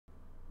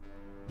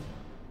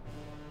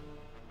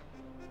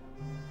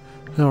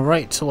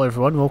Alright, hello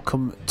everyone,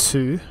 welcome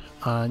to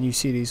a new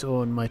series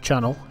on my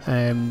channel.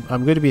 I'm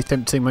going to be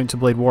attempting Mount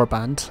and Blade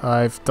Warband.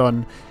 I've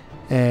done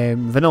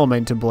vanilla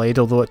Mount and Blade,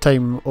 although at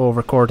time of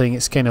recording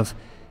it's kind of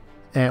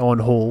on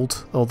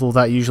hold, although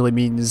that usually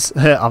means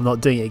I'm not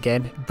doing it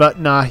again. But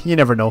nah, you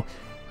never know.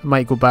 I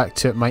might go back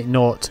to it, might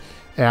not.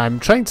 I'm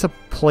trying to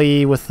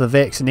play with the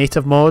Vechs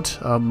native mod,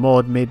 a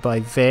mod made by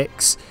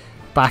Vechs.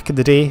 Back in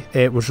the day,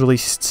 it was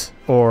released,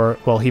 or,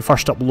 well, he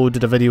first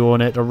uploaded a video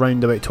on it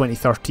around about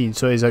 2013,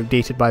 so it is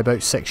outdated by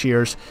about 6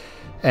 years.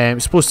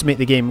 It's supposed to make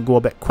the game go a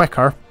bit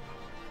quicker.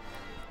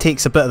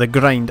 Takes a bit of the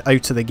grind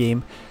out of the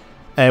game.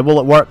 Will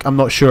it work? I'm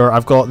not sure.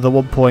 I've got the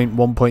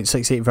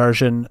 1.1.68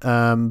 version,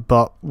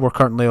 but we're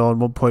currently on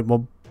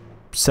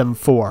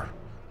 1.174.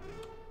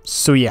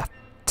 So yeah,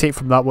 take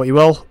from that what you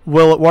will.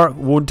 Will it work?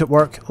 Won't it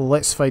work?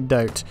 Let's find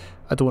out.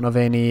 I don't have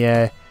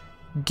any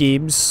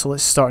games, so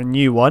let's start a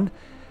new one.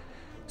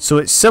 So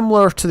it's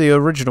similar to the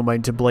original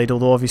Mount and Blade,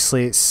 although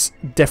obviously it's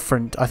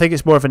different. I think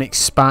it's more of an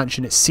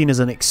expansion. It's seen as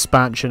an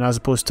expansion as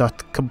opposed to a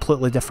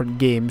completely different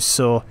game.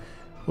 So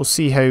we'll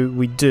see how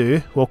we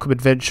do. Welcome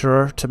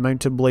adventurer to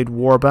Mount and Blade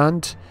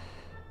Warband.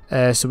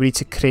 So we need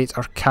to create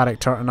our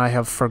character, and I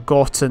have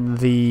forgotten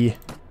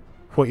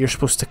what you're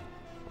supposed to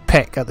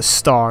pick at the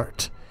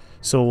start.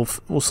 So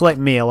we'll select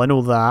male. I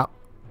know that.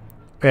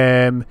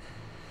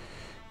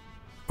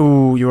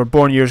 Ooh, you were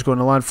born years ago in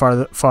a land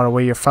far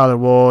away. Your father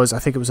was. I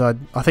think it was a.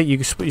 I think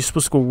you're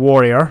supposed to go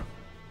warrior,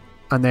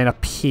 and then a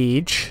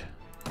page,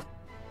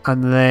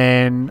 and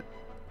then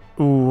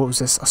ooh, what was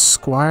this? A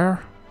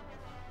squire,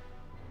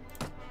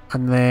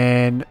 and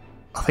then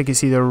I think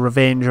it's either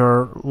revenge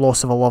or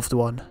loss of a loved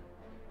one.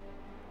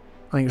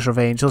 I think it's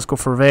revenge. Let's go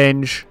for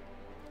revenge.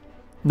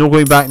 No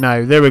going back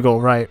now. There we go.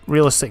 Right,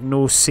 realistic.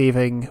 No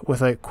saving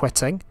without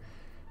quitting.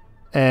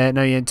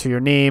 Now you enter your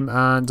name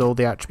and all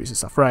the attributes and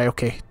stuff. Right,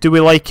 okay. Do we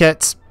like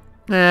it?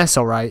 It's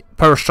alright.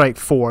 Power Strike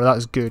 4, that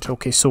is good.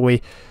 Okay, so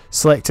we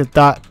selected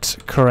that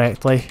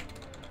correctly.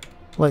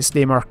 Let's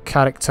name our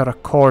character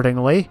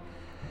accordingly.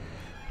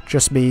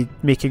 Just me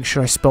making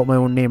sure I spelt my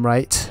own name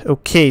right.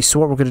 Okay, so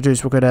what we're going to do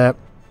is we're going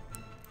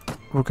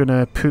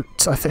to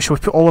put... I think, shall we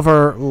put all of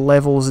our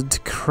levels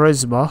into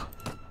Charisma?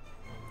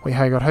 Wait,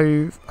 hang on.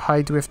 How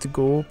high do we have to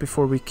go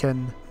before we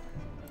can...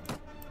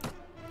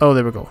 Oh,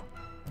 there we go.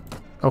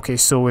 Okay,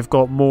 so we've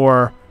got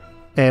more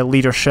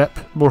leadership,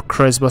 more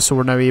charisma, so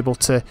we're now able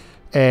to,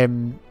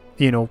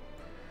 you know,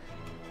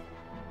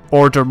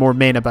 order more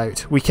men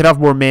about. We can have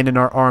more men in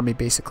our army,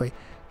 basically.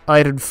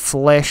 Iron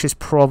Flesh is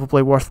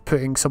probably worth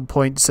putting some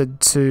points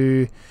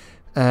into.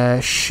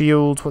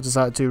 Shield, what does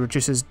that do?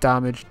 Reduces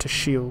damage to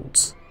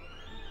shields.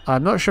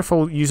 I'm not sure if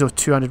I'll use a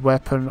two-handed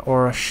weapon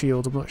or a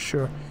shield, I'm not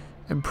sure.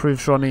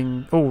 Improves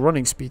running... Oh,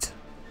 running speed.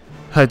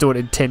 I don't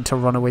intend to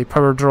run away.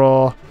 Power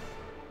draw...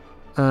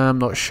 I'm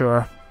not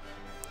sure.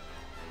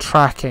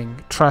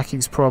 Tracking.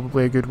 Tracking's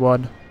probably a good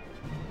one.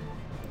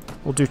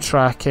 We'll do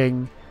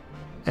tracking.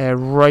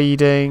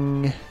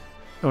 Riding.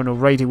 Oh no,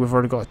 riding we've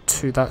already got a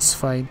 2, that's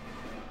fine.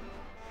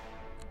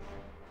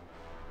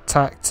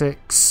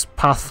 Tactics.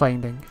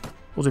 Pathfinding.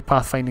 We'll do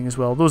pathfinding as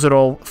well. Those are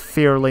all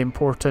fairly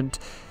important.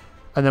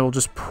 And then we'll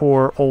just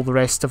pour all the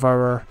rest of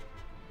our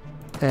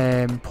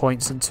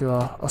points into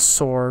a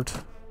sword.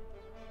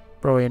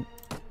 Brilliant.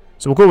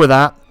 So we'll go with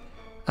that.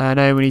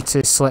 Now we need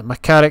to select my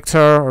character,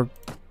 or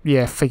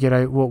yeah, figure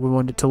out what we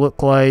want it to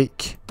look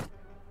like.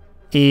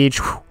 Age,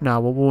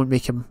 nah, we won't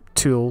make him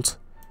too old.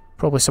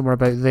 Probably somewhere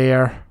about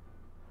there.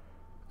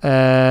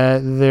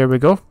 There we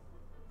go.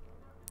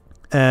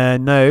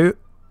 Now,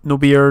 no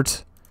beard.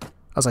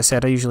 As I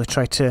said, I usually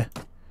try to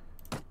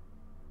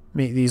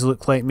make these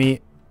look like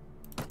me.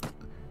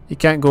 You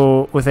can't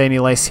go with any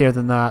less hair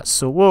than that.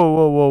 So, whoa,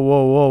 whoa, whoa,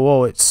 whoa, whoa,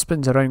 whoa. It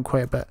spins around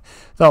quite a bit.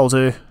 That'll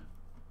do.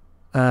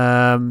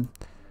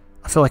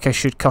 I feel like I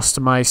should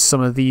customize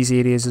some of these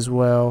areas as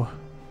well.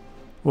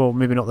 Well,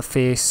 maybe not the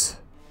face.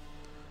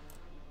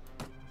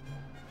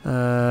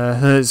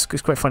 It's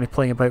quite funny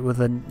playing about with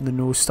the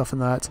nose stuff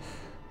and that.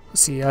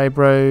 Let's see,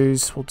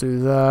 eyebrows, we'll do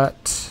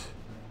that.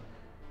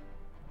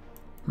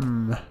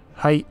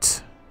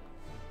 Height.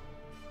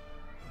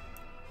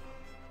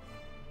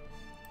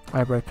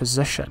 Eyebrow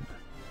position.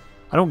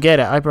 I don't get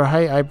it. Eyebrow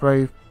height,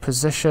 eyebrow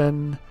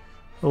position.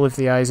 We'll leave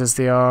the eyes as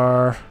they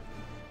are.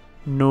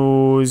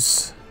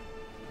 Nose.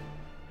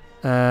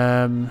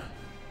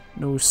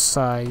 Nose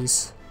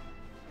size.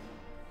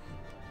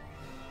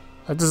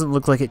 It doesn't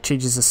look like it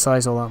changes the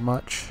size all that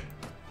much.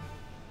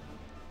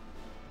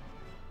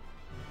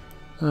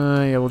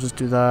 Yeah, we'll just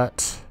do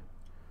that.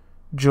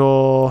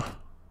 Jaw.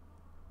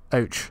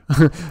 Ouch.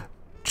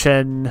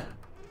 Chin.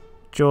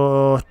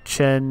 Jaw,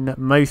 chin,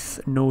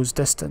 mouth, nose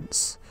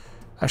distance.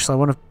 Actually, I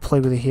want to play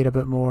with the hair a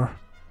bit more.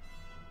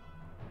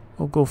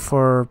 We'll go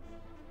for...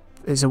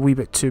 It's a wee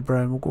bit too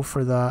brown. We'll go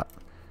for that.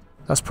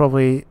 That's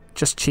probably...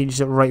 Just changed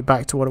it right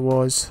back to what it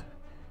was.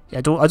 Yeah,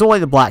 I don't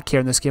like the black hair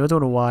in this game. I don't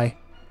know why.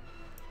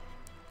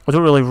 I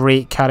don't really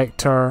rate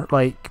character,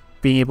 like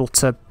being able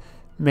to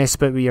mess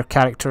about with your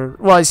character.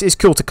 Well, it's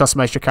cool to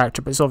customize your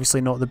character, but it's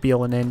obviously not the be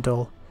all and end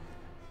all.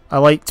 I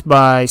liked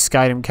my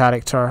Skyrim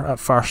character at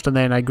first, and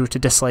then I grew to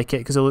dislike it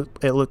because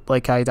it looked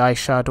like I had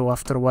eyeshadow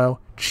after a while.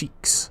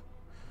 Cheeks.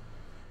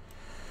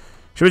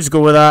 Should we just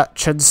go with that?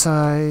 Chin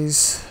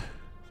size.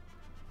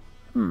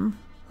 I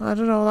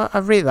don't know. I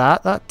rate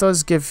that. That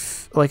does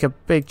give like a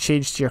big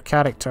change to your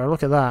character.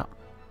 Look at that.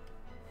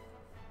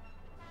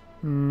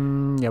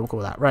 Yeah, we'll go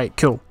with that. Right,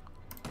 cool.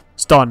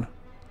 It's done.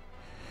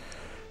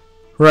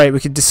 Right, we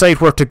can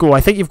decide where to go.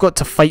 I think you've got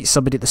to fight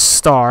somebody at the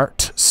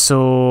start,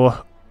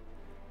 so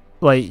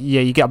like yeah,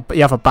 you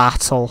have a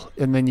battle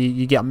and then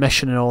you get a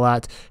mission and all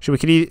that. So we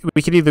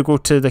could either go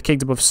to the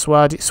Kingdom of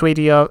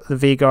Swadia, the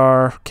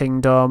Vagar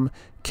Kingdom,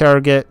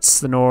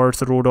 Kergits, the North,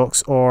 the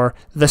Rhodoks, or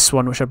this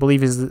one, which I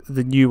believe is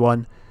the new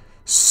one,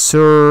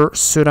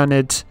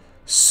 Suranid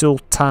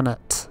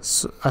Sultanate.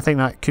 So I think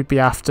that could be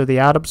after the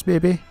Arabs,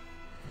 maybe.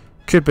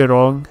 Could be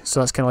wrong.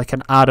 So that's kind of like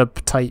an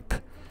Arab type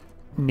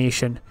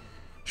nation.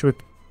 Should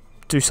we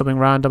do something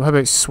random? How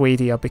about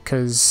Swadia,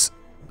 because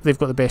they've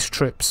got the best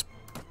troops.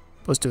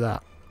 Let's do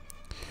that.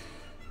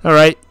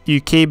 Alright, you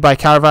came by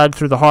caravan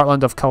through the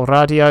heartland of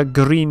Calradia.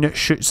 Green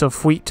shoots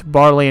of wheat,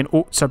 barley and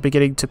oats are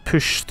beginning to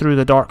push through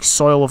the dark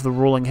soil of the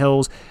rolling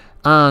hills,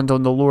 and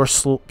on the lower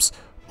slopes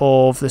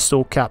of the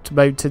snow-capped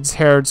mountains,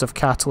 herds of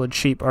cattle and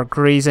sheep are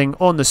grazing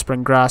on the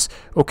spring grass.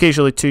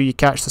 Occasionally too you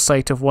catch the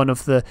sight of one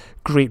of the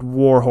great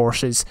war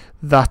horses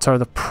that are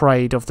the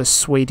pride of the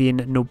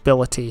Swadian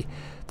nobility.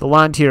 The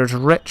land here is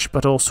rich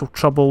but also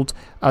troubled,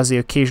 as the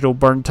occasional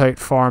burnt-out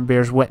farm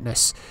bears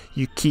witness.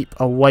 You keep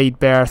a wide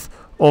berth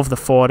of the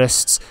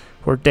forests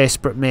where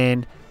desperate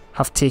men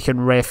have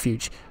taken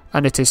refuge,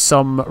 and it is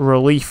some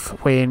relief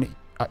when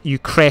you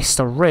crest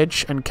a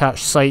ridge and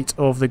catch sight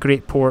of the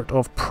great port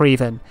of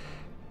Praven.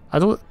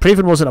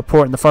 Praven wasn't a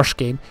port in the first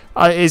game.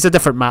 It's a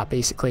different map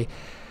basically.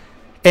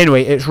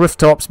 Anyway, its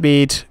rooftops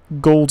made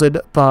golden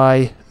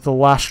by the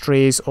last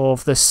rays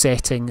of the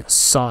setting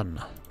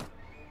sun.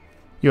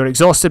 You're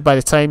exhausted by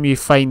the time you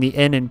find the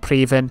inn in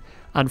Praven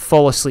and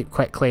fall asleep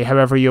quickly.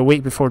 However, you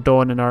awake before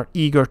dawn and are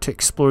eager to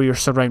explore your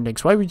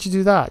surroundings. Why would you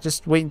do that?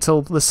 Just wait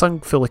until the sun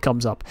fully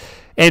comes up.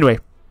 Anyway,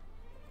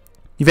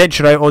 you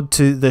venture out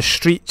onto the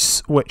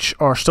streets, which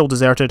are still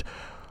deserted.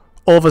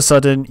 All of a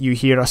sudden, you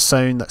hear a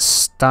sound that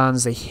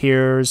stands the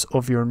hairs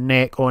of your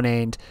neck on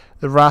end.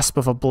 The rasp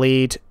of a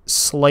blade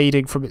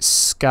sliding from its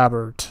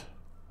scabbard.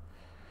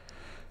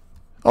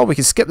 Oh, we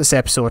can skip this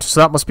episode, so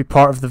that must be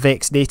part of the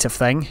Vechs native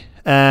thing.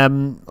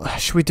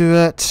 Should we do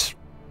it?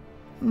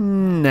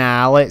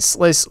 Nah,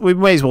 we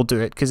may as well do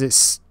it because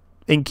it's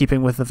in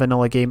keeping with the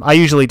vanilla game. I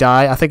usually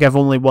die. I think I've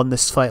only won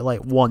this fight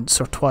like once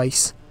or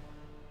twice.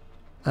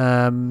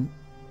 And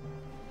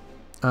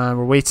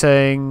we're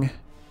waiting.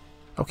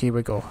 Okay, here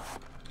we go.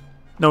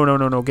 No,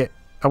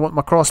 I want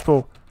my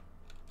crossbow.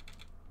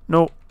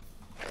 No,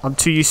 I'm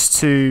too used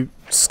to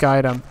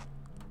Skyrim.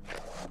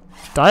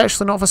 Do I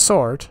actually not have a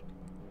sword?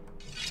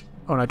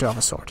 Oh, no, I do have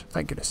a sword.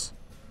 Thank goodness.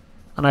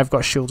 And I've got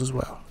a shield as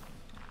well.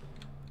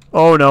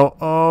 Oh no,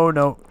 oh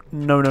no.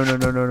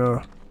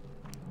 No.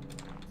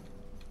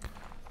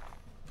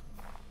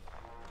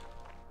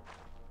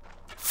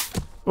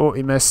 Oh,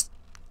 he missed.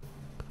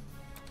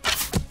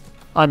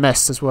 I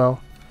missed as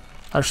well.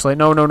 Actually,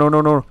 no.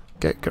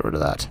 Get rid of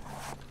that.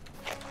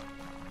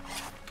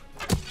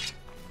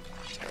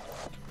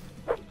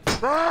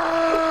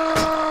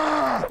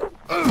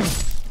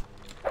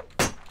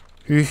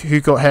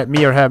 Who got hit?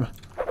 Me or him?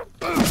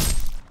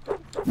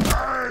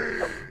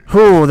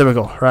 Oh, there we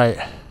go. Right.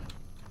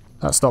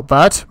 That's not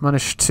bad.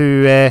 Managed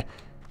to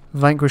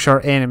vanquish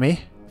our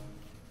enemy.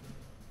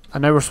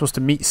 And now we're supposed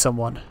to meet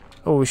someone.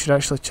 Oh, we should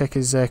actually check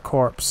his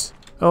corpse.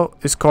 Oh,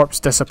 his corpse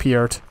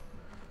disappeared.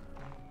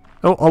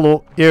 Oh,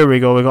 hello. Here we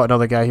go. We got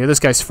another guy here. This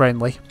guy's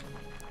friendly.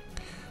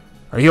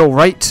 Are you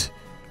alright?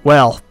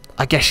 Well,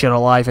 I guess you're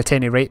alive at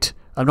any rate.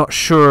 I'm not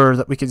sure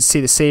that we can say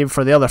the same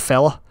for the other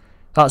fella.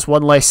 That's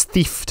one less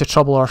thief to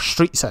trouble our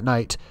streets at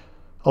night.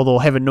 Although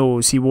heaven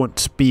knows he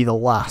won't be the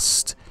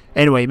last.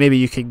 Anyway, maybe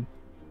you can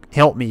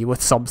help me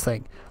with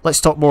something.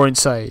 Let's talk more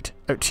inside.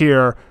 Out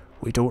here,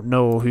 we don't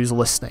know who's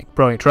listening.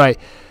 Brilliant, right.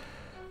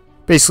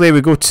 Basically,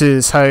 we go to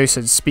his house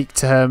and speak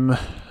to him.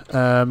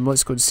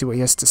 Let's go and see what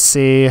he has to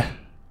say.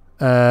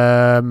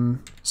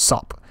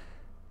 Sup.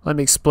 Let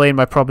me explain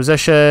my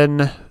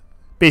proposition.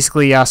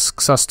 Basically, he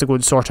asks us to go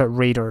and sort out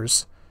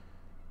raiders.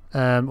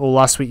 Oh,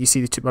 last week you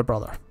see they took my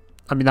brother.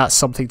 I mean, that's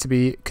something to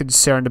be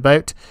concerned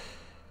about.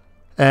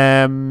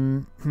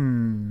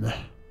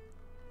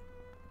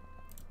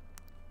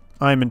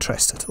 I'm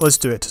interested. Let's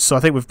do it. So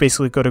I think we've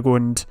basically got to go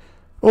and...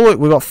 Oh look,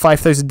 we got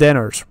 5,000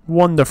 dinars.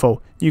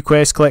 Wonderful. New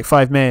quest, collect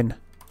 5 men.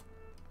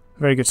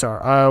 Very good, sir.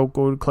 I'll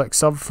go and collect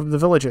some from the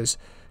villages.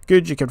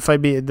 Good, you can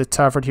find me in the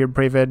tavern here in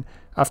Praven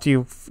after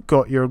you've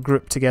got your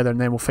group together, and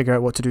then we'll figure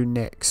out what to do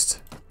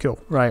next. Cool,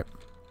 right.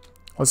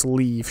 Let's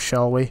leave,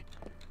 shall we?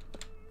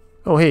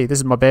 Oh hey, this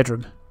is my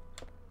bedroom.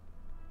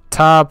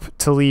 Tab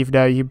to leave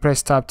now. You can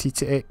press tab key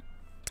to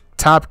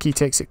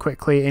exit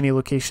quickly any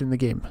location in the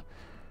game.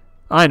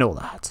 I know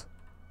that.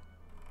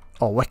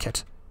 Oh,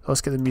 wicked.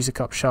 Let's get the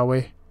music up, shall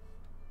we?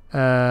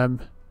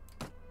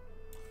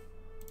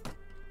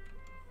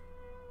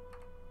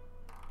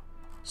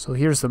 So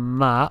here's the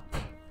map.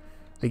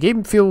 The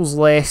game feels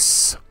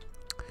less...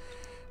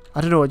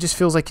 I don't know, it just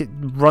feels like it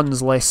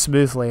runs less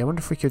smoothly. I wonder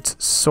if we could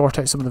sort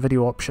out some of the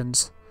video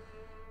options.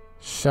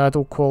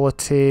 Shadow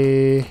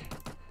quality...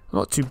 I'm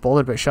not too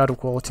bothered about shadow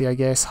quality, I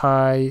guess.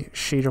 High,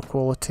 shader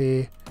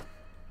quality...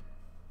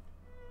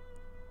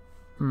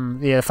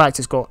 yeah, the fact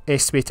it's got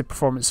estimated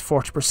performance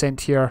 40%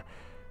 here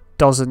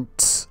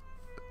doesn't...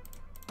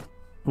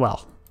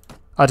 Well,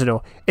 I don't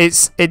know.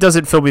 It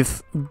doesn't fill me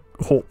with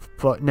hope,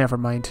 but never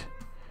mind.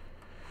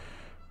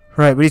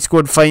 Right, we need to go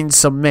and find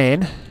some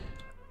men.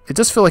 It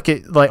does feel like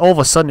it, like all of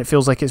a sudden it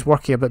feels like it's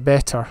working a bit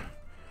better.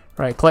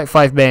 Right, collect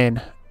 5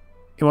 men.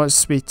 He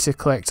wants me to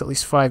collect at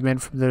least 5 men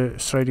from the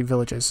surrounding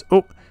villages.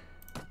 Oh!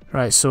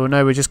 Right, so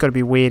now we just got to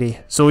be wary.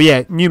 So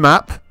yeah, new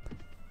map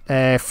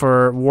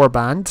for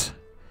Warband.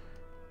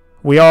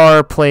 We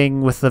are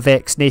playing with the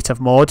Vechs native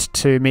mod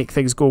to make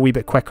things go a wee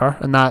bit quicker,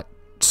 and that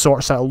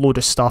sorts out a load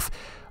of stuff.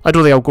 I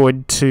don't think I'll go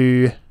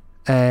into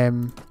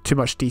too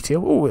much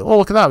detail. Oh,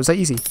 look at that, was that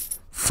easy?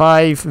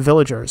 5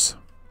 villagers.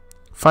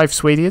 5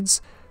 Swadians.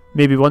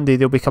 Maybe one day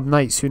they'll become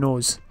knights, who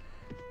knows.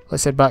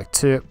 Let's head back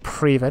to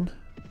Praven.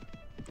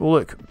 Oh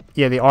look,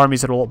 yeah, the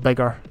armies are a lot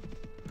bigger.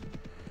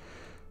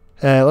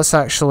 Let's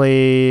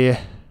actually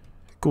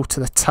go to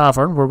the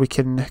tavern where we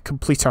can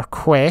complete our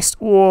quest.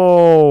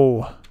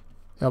 Whoa!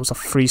 That was a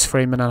freeze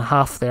frame and a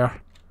half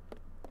there.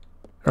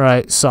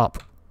 Right,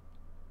 sup.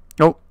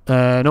 Oh,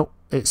 no,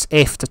 it's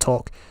F to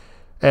talk.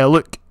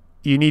 Look,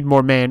 you need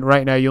more men.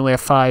 Right now you only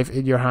have 5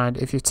 in your hand.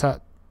 If you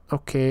tap...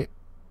 Okay.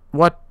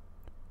 What?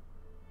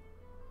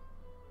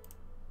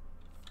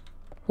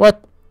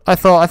 What? I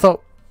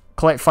thought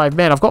collect 5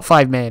 men. I've got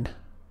 5 men.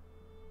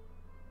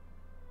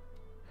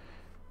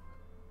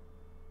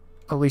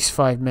 At least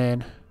 5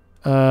 men.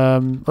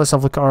 Let's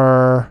have a look at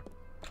our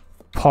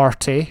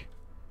party.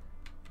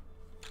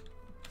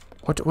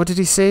 What did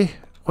he say?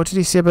 What did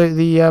he say about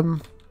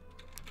the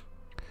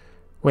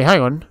Wait,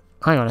 hang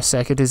on a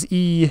second. Is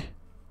E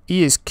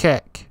is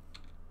kick?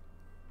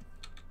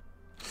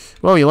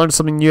 Well, you learn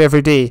something new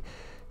every day.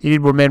 You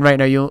need more men right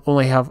now. You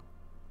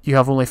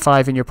have only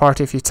 5 in your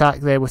party. If you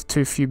attack them with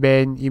too few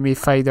men, you may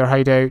find their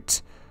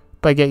hideout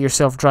by getting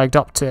yourself dragged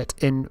up to it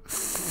in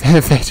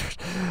feathers.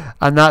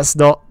 And that's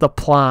not the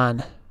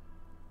plan.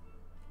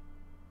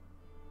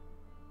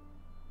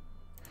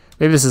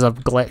 Maybe this is a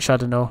glitch, I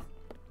don't know.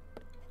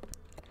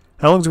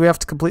 How long do we have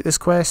to complete this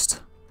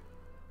quest?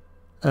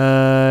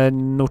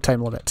 No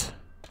time limit.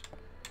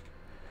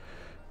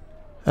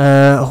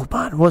 Oh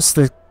man, what's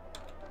the...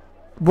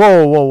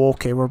 Whoa,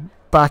 okay, we're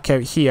back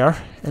out here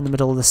in the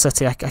middle of the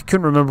city. I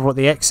couldn't remember what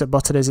the exit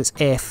button is. It's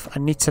F. I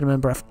need to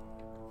remember if...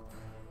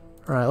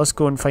 Right, let's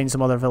go and find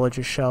some other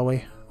villages, shall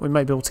we? We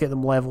might be able to get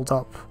them leveled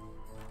up.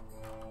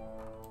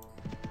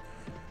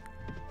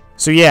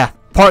 So yeah,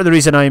 part of the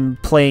reason I'm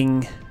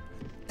playing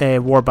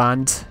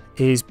Warband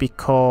is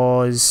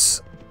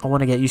because I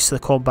want to get used to the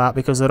combat,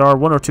 because there are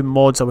 1 or 2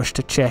 mods I wish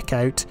to check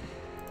out.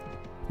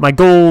 My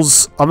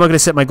goals, I'm not going to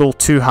set my goal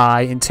too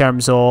high in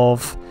terms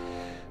of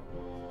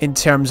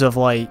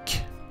like,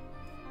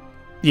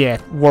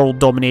 yeah, world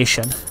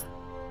domination.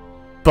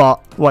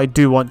 But what I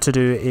do want to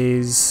do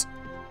is,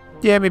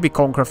 yeah, maybe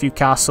conquer a few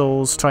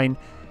castles, try and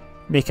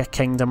make a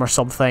kingdom or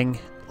something.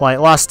 Like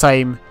last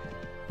time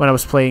when I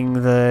was playing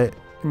the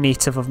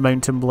native of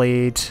Mount and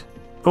Blade.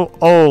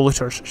 Oh,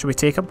 looters. Should we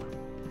take them?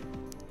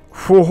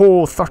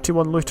 Whoa,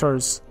 31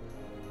 looters.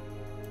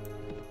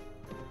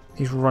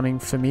 He's running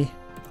for me.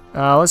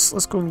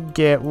 Let's go and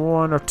get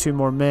 1 or 2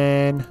 more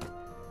men.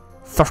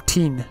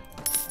 13.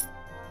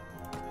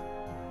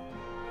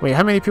 Wait,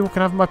 how many people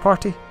can I have in my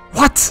party?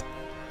 What?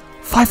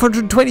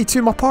 522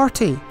 in my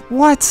party?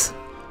 What?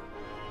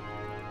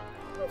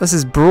 This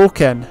is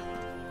broken.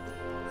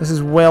 This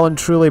is well and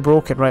truly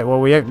broken. Right,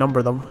 well, we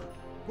outnumber them.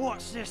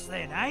 What's this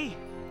then, eh?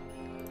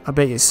 I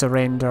bet it's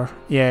surrender.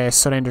 Yeah,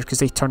 surrender because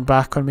they turned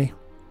back on me.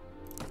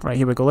 Right,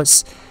 here we go.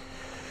 Let's...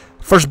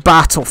 First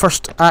battle.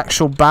 First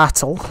actual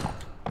battle.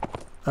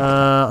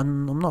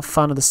 I'm not a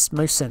fan of this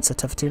mouse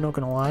sensitivity, not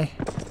gonna lie.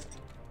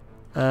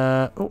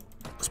 Oh,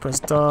 let's press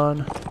done.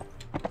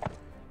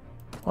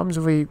 What happens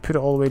if we put it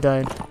all the way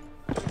down?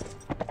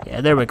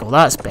 Yeah, there we go.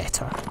 That's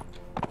better.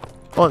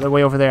 Oh, they're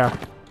way over there.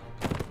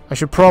 I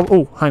should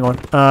oh, hang on.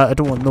 I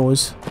don't want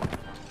those.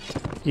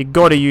 You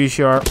gotta use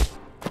your...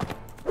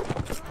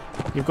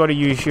 You've got to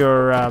use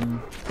your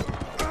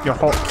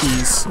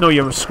hotkeys. No,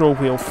 your scroll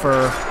wheel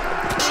for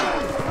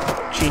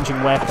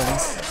changing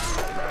weapons.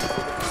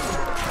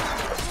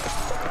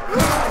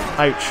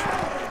 Ouch.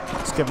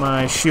 Let's get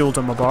my shield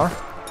on my bar.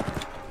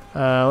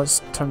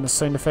 Let's turn the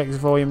sound effects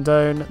volume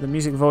down, the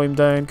music volume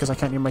down, because I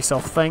can't hear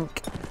myself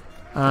think.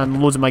 And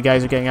loads of my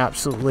guys are getting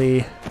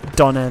absolutely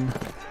done in.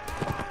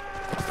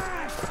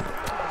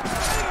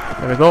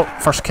 There we go.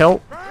 First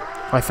kill,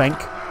 I think.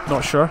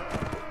 Not sure.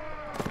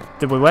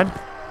 Did we win?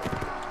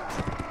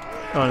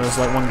 Oh, there's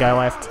like 1 guy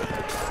left.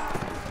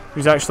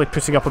 Who's actually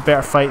putting up a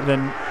better fight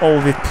than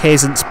all the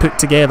peasants put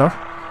together.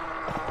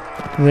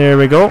 There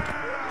we go.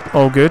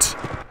 All good.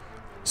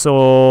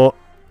 So,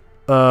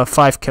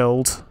 5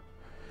 killed.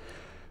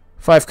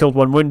 5 killed,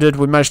 1 wounded.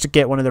 We managed to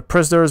get one of their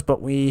prisoners,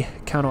 but we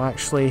cannot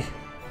actually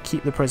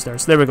keep the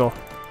prisoners. There we go.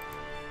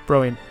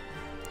 Brilliant.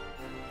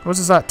 What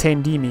does that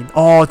 10D mean?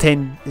 Oh,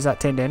 10. Is that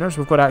 10 denars?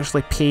 We've got to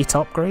actually pay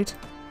to upgrade.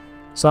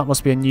 So that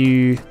must be a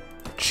new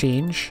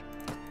change.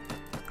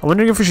 I'm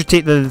wondering if we should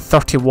take the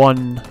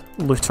 31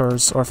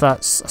 looters, or if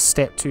that's a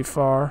step too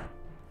far.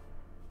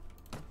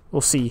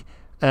 We'll see.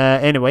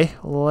 Anyway,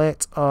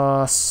 let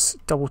us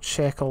double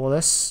check all of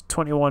this.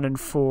 21 and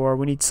 4.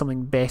 We need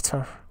something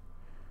better.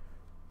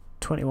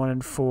 21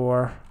 and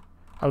 4.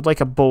 I would like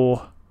a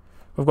bow.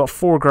 We've got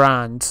 4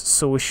 grand,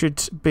 so we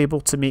should be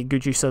able to make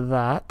good use of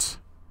that.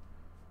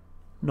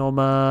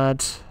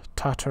 Nomad,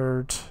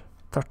 tattered,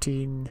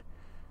 13.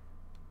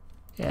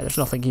 Yeah, there's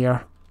nothing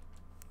here.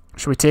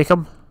 Should we take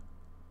them?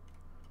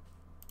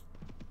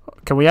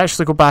 Can we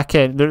actually go back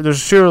in? There's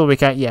surely we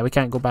can't. Yeah, we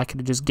can't go back in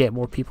and just get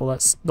more people.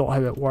 That's not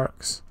how it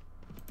works.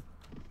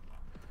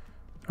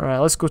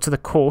 Alright, let's go to the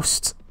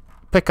coast.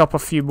 Pick up a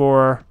few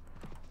more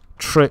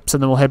troops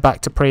and then we'll head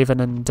back to Praven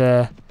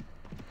and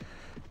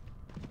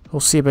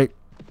we'll see about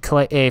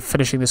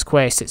finishing this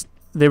quest.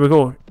 There we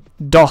go.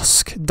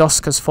 Dusk.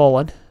 Dusk has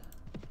fallen.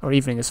 Or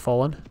evening has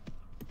fallen.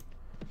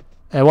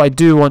 What I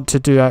do want to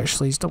do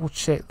actually is double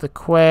check the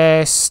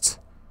quest.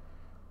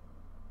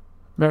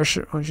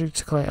 Merchant wants you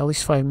to collect at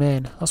least 5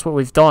 men. That's what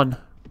we've done.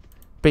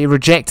 But he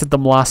rejected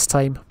them last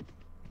time.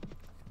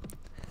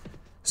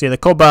 So yeah, the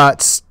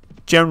combat's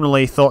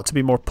generally thought to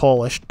be more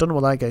polished. Don't know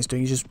what that guy's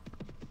doing. He's just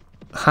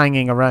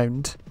hanging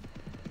around.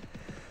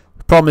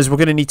 The problem is we're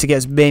going to need to get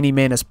as many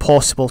men as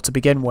possible to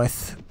begin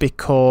with.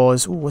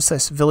 Because... oh, what's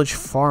this? Village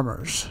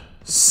farmers.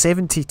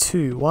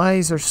 72. Why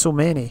is there so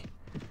many?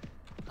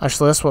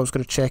 Actually, that's what I was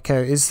going to check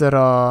out. Is there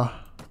a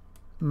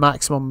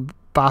maximum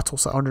battle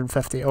size?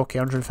 150. Okay,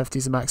 150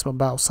 is the maximum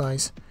battle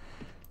size.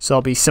 So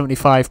it'll be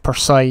 75 per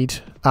side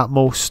at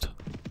most.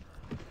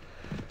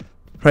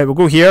 Right, we'll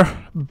go here.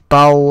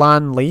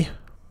 Balanley.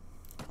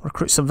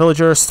 Recruit some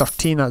villagers.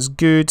 13, that's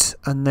good.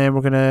 And then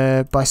we're going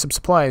to buy some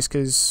supplies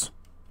because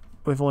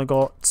we've only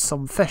got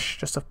some fish.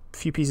 Just a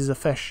few pieces of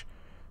fish.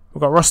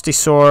 We've got rusty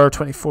sword,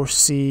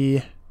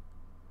 24C.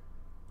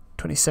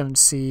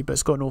 27C, but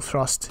it's got no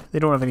thrust. They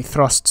don't have any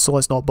thrust, so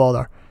let's not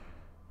bother.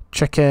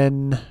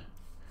 Chicken.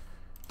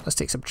 Let's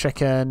take some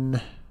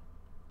chicken.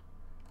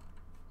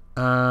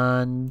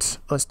 And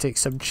let's take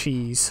some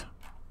cheese.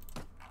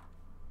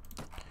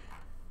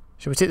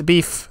 Should we take the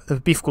beef?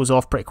 The beef goes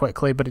off pretty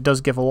quickly, but it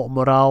does give a lot of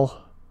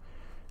morale.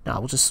 Nah,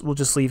 we'll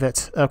just leave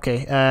it.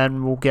 Okay,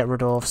 and we'll get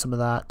rid of some of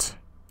that.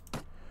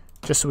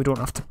 Just so we don't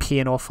have to pay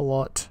an awful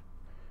lot.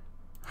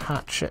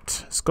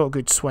 Hatchet. It's got a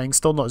good swing.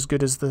 Still not as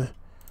good as the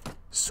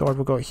sword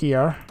we got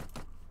here.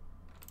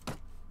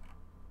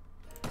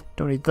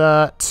 Don't need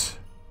that.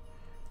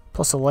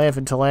 Plus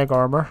 11 to leg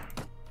armor.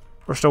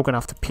 We're still going to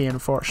have to pay,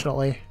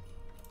 unfortunately.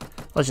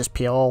 Let's just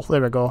pay all. There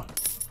we go.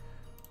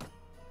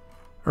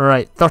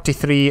 Right,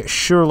 33.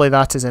 Surely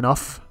that is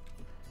enough.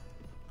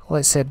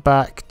 Let's head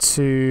back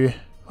to...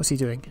 what's he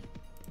doing?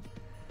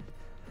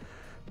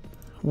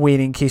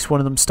 Waiting in case one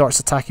of them starts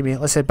attacking me.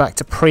 Let's head back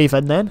to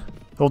Praven then.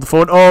 Hold the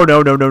phone. Oh, no.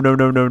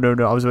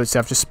 I was about to say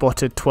I've just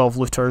spotted 12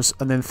 looters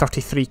and then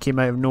 33 came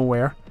out of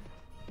nowhere.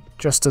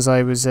 Just as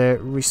I was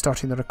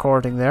restarting the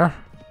recording there.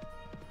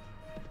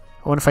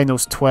 I want to find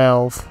those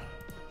 12.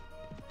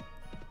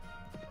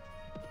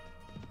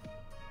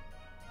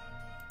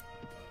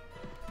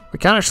 We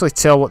can't actually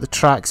tell what the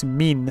tracks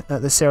mean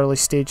at this early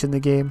stage in the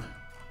game.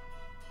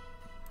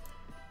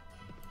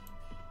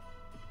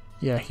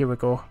 Yeah, here we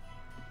go.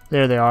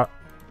 There they are.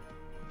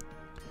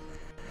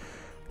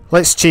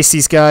 Let's chase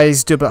these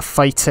guys, do a bit of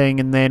fighting,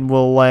 and then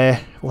we'll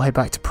head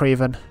back to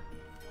Praven.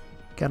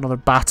 Get another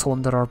battle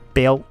under our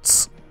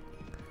belts.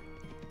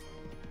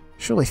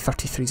 Surely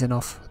 33 is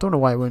enough. I don't know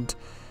why it wouldn't.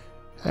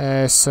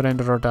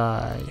 Surrender or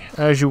die.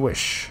 As you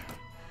wish.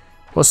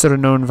 What's the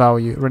renown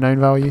value? Renown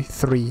value?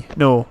 3.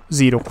 No,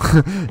 0.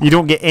 You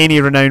don't get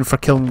any renown for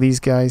killing these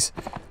guys.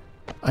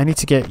 I need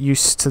to get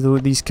used to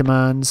these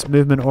commands.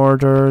 Movement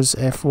orders,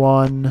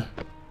 F1.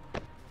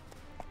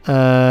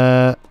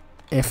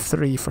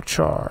 F3 for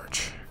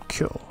charge.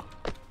 Cool.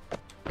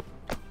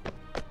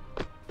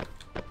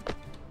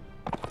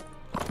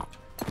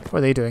 What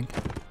are they doing?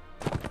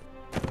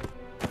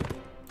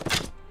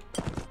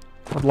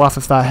 I'd laugh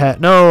if that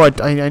hit. No,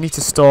 I need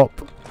to stop.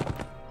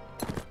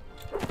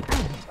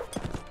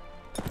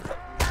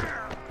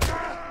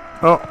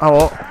 Oh,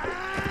 hello.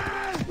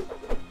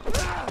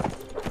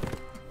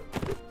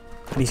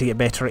 I need to get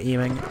better at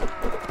aiming.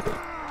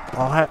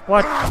 Oh,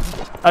 what?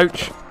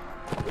 Ouch.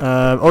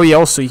 Oh yeah,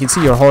 also you can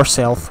see your horse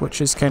health,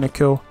 which is kind of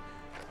cool.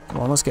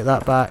 Come on, let's get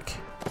that back.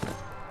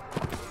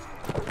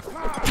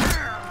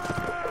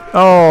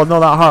 Oh, no,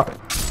 that hurt.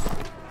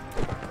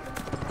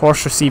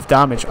 Horse received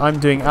damage. I'm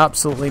doing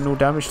absolutely no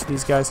damage to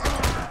these guys.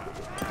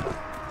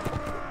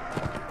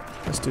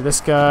 Let's do this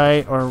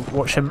guy, or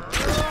watch him.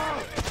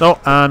 Oh,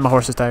 and my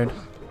horse is down.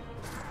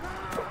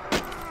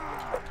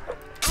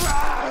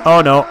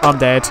 Oh no, I'm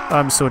dead.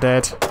 I'm so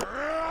dead.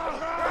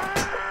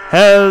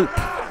 Help!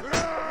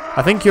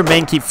 I think your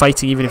men keep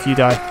fighting even if you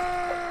die.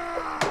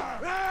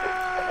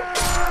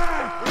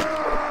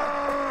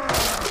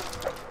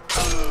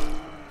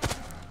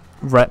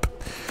 Rip.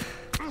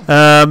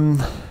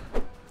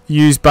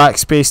 Use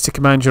backspace to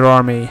command your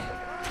army.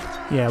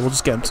 Yeah, we'll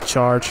just get them to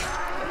charge.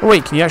 Oh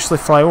wait, can you actually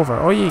fly over?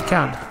 Oh yeah, you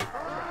can.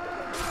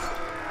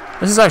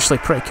 This is actually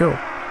pretty cool.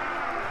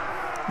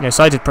 Yeah,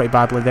 so I did pretty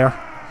badly there.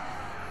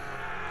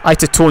 I had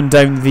to tone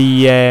down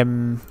the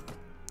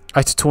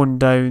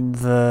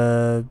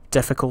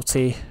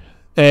difficulty,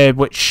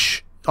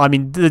 which, I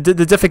mean, the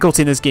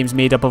difficulty in this game is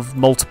made up of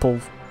multiple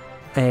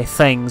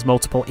things,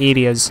 multiple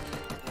areas,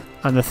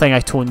 and the thing I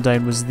toned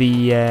down was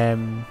the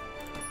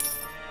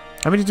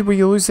how many did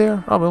we lose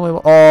there? Oh, we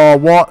only, oh,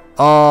 what?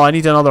 Oh, I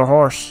need another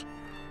horse.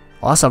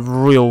 Oh, that's a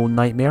real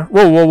nightmare.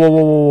 Whoa, whoa, whoa,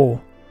 whoa, whoa,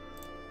 whoa.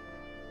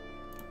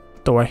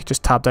 Don't worry,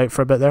 just tabbed out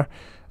for a bit there.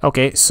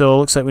 Okay, so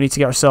looks like we need to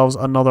get ourselves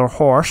another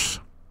horse.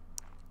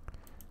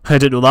 I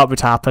didn't know that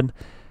would happen.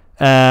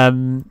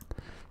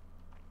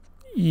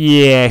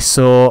 Yeah,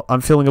 so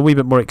I'm feeling a wee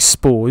bit more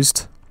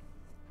exposed.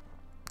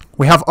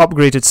 We have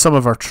upgraded some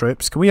of our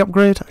troops. Can we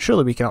upgrade?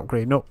 Surely we can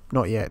upgrade. Nope,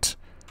 not yet.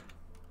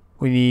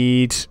 We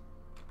need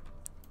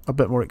a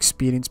bit more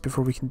experience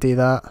before we can do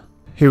that.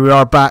 Here we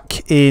are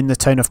back in the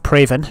town of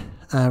Praven.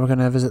 We're going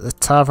to visit the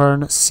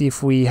tavern, see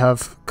if we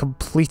have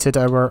completed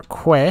our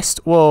quest.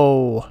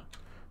 Whoa!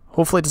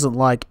 Hopefully it doesn't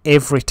lag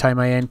every time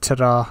I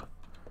enter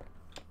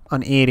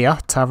an area.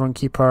 Tavern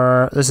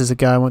keeper. This is a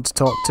guy I want to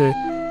talk to.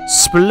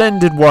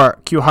 Splendid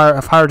work. You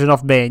have hired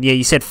enough men. Yeah,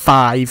 you said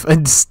 5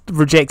 and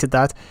rejected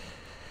that.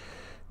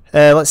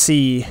 Let's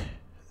see.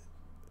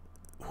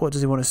 What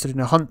does he want us to do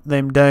now? Hunt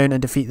them down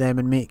and defeat them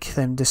and make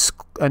them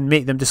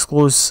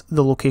disclose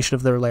the location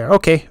of their lair.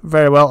 Okay,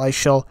 very well. I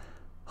shall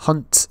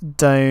hunt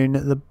down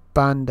the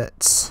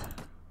bandits.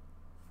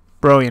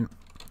 Brilliant.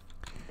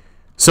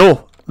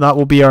 So that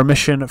will be our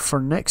mission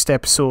for next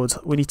episode.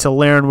 We need to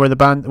learn where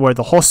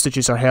the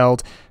hostages are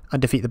held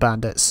and defeat the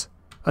bandits.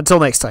 Until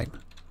next time.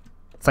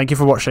 Thank you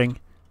for watching.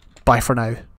 Bye for now.